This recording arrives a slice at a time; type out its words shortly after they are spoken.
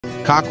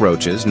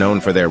Cockroaches, known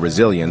for their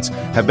resilience,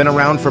 have been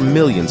around for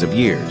millions of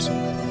years.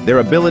 Their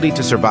ability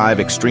to survive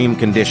extreme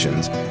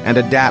conditions and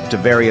adapt to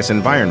various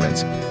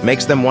environments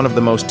makes them one of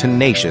the most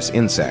tenacious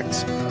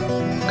insects.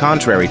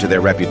 Contrary to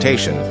their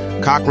reputation,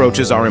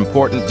 cockroaches are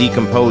important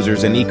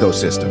decomposers in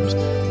ecosystems,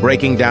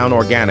 breaking down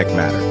organic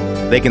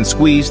matter. They can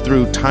squeeze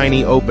through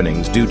tiny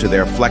openings due to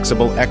their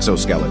flexible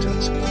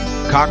exoskeletons.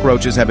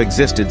 Cockroaches have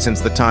existed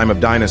since the time of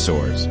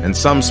dinosaurs, and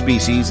some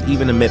species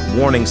even emit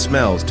warning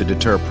smells to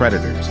deter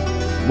predators.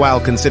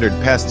 While considered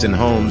pests in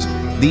homes,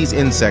 these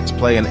insects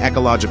play an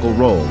ecological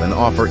role and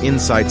offer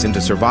insights into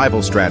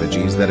survival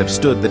strategies that have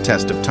stood the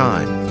test of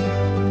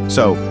time.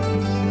 So,